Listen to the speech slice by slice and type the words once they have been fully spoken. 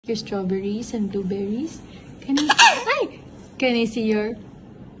Your strawberries and blueberries. Can I see your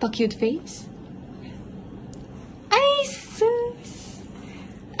pa-cute face? Ay, sus!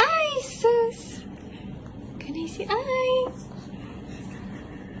 Ay, sus! Can I see? Ay!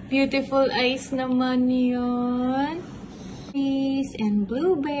 Beautiful eyes naman yun. Berries and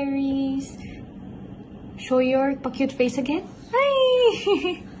blueberries. Show your pa-cute face again.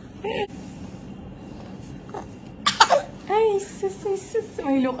 Ay! Ay, sus, ay, sus.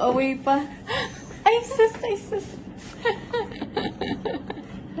 May look away pa. Ay, sus, ay, sus.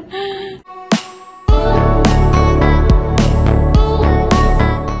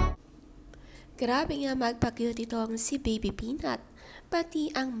 Grabe nga magpacute itong si Baby Peanut.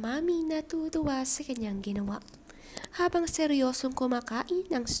 Pati ang mami natutuwa sa kanyang ginawa. Habang seryosong kumakain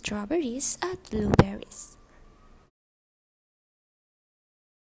ng strawberries at blueberries.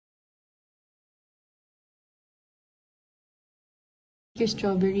 Your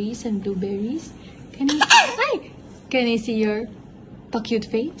strawberries and blueberries. Can I see your pa-cute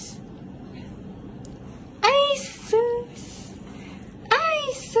face? Ay, sus! Ay,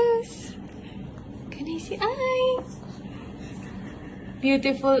 sus! Can I see? Ay!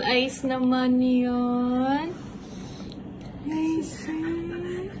 Beautiful eyes naman yun. Ay,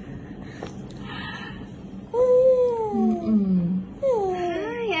 sus!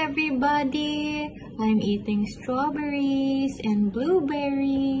 Hi, everybody! I'm eating strawberries and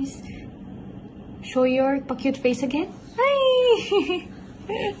blueberries. Show your pa-cute face again. Ay!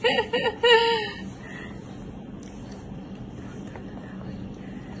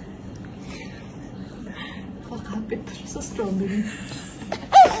 Kakapit siya sa strawberry.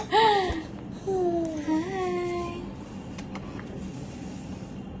 Hi!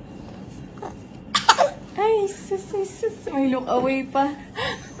 Ay, sus, ay, sus. May look away pa.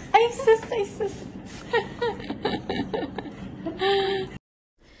 Ay, sus, ay, sus.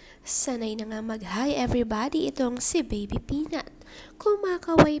 Sanay na nga mag-hi everybody itong si Baby Peanut.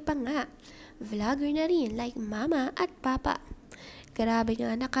 Kumakaway pa nga. Vlogger na rin like mama at papa. Grabe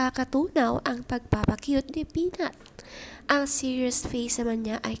nga nakakatunaw ang pagpapacute ni Peanut. Ang serious face naman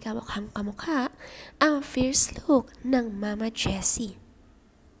niya ay kamukhang kamukha ang fierce look ng Mama Jessie.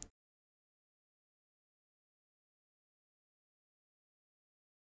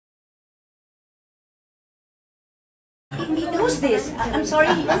 Who's this? I'm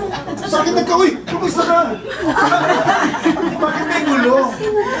sorry. Bakit nagkaway? Kumusta ka? Bakit may gulo?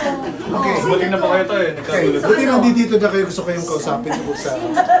 Okay. Balik na pa kayo to eh. Okay. Buti nandito na kayo. Gusto kayong kausapin tungkol sa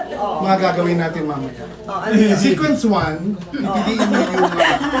mga gagawin natin mamaya. Sequence 1, ipidiin niyo yung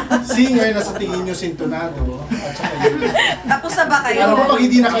singer na sa tingin niyo sintonado. At saka yun. Tapos na ba kayo? Alam mo, pag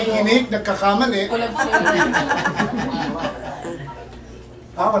hindi nakikinig, nagkakamali.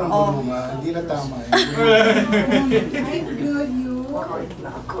 Walang bulungan. Hindi na tama.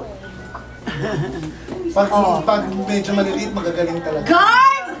 Pag medyo maliliit, magagaling talaga.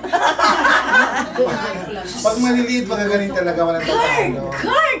 Guard! Pag maliliit, magagaling talaga. Walang tatalo.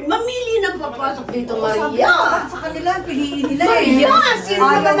 Guard! Mamili na papasok dito, Maria. Sa kanila, piliin nila eh. Maria! Sino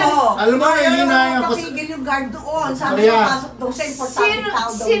naman na? Alam mo, hihinayan ko. Papigil yung guard doon. Sabi Maria. papasok daw siya, importante tao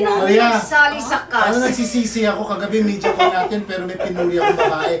daw. Sino Maria. nagsali sa kas? Ano, nagsisisi ako. Kagabi, media ko natin, pero may pinuli akong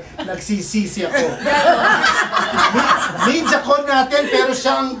babae. Nagsisisi ako. Media ko natin, pero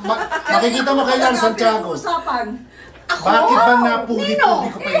siyang, makikita mo kay Lan Santiago. Bakit ba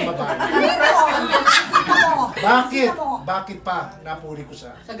napuli-puli ko pa yung babae? Bakit? Bakit pa napuli ko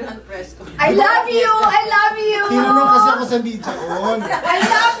siya? Sa Grand Press ko. I love you! I love you! Tinanong kasi ako sa media ko. I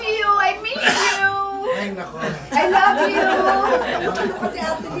love you! I miss you! Ay, nako. I love you!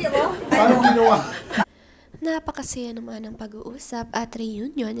 Paano ginawa? Napakasaya naman ang pag-uusap at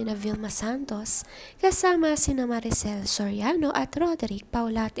reunion ni Vilma Santos kasama sina Maricel Soriano at Roderick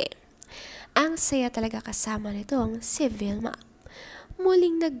Paulate. Ang saya talaga kasama nitong si Vilma.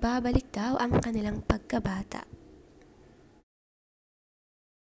 Muling nagbabalik daw ang kanilang pagkabata.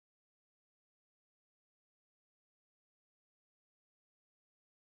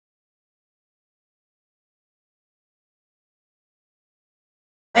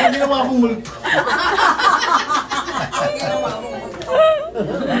 Ay, ginawa akong multo.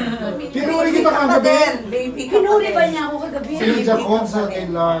 Pinuli kita kagabi. Pinuli ba niya ako kagabi? Sinadya ko sa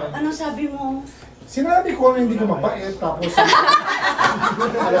kailan. Ano sabi mo? Sinabi ko na hindi ko mapait, tapos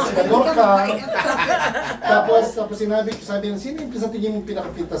alasinador ka. Tapos sabi niya, sino yung sa tingin mong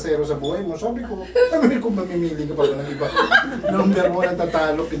pinakapintasero sa buhay mo? Sabi ko, ano kung mamimili ka pa ng iba? Number 1 ang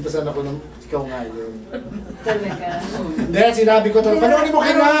tatalo, pintasan ako ng ikaw ngayon. Talaga? Hindi, sinabi ko to. Panoorin mo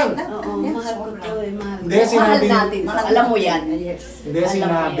kay Nan! Oo, mahal ko to eh, mahal. Hindi, Mahal sinabi, natin. Alam mo yan. Yes. hindi,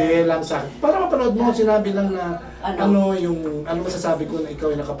 sinabi lang sa akin. Para mapanood mo, sinabi lang na ano masasabi ko na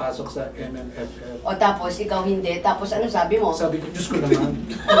ikaw ay nakapasok sa MMFF. O tapos, ikaw hindi. Tapos ano sabi mo? Sabi ko, Diyos ko naman,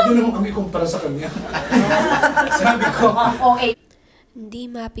 huwag nyo naman kami kumpara sa kanya. Sabi ko, Okay. Hindi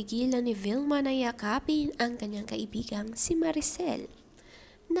mapigilan ni Vilma na yakapin ang kanyang kaibigang si Maricel.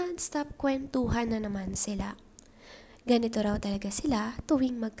 Non-stop kwentuhan na naman sila. Ganito raw talaga sila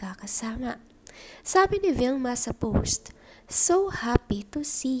tuwing magkakasama. Sabi ni Vilma sa post, "So happy to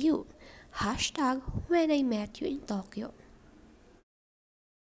see you. Hashtag when I met you in Tokyo."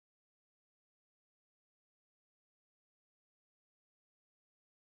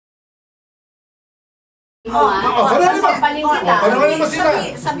 Sasampalin kita. panoorin mo sila.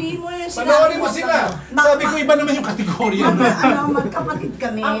 Sabihin mo yun sila. Panoorin mo sila. Sabi ko, iba naman yung kategorya. Magkapatid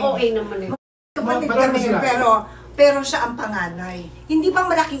kami. Ang okay naman eh. Magkapatid Panoorin mo kami, sila. pero siya ang panganay. Hindi ba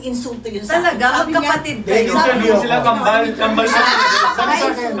malaking insulto yun sa akin? Talaga, Sabi niya, magkapatid kayo. sabi Sabi niya, sila, kambal sila. Sabi sa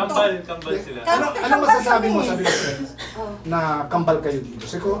akin, Kambal sila. ano masasabi mo, sabi ng press, na kambal kayo dito?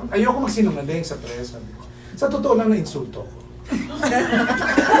 Sabi ko, ayoko magsinungaling sa press, sabi ko. Sa totoo lang na insulto ko.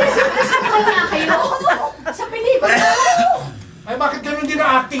 Sampal nga kayo. Sa pelikula. Ay, bakit ganun din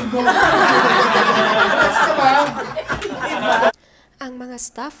ang acting mo? Basta ba? Ang mga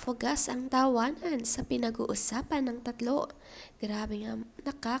staff wagas ang tawanan sa pinag-uusapan ng tatlo. Grabe nga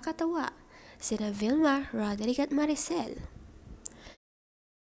nakakatawa. Sina Vilma, Roderick at Maricel.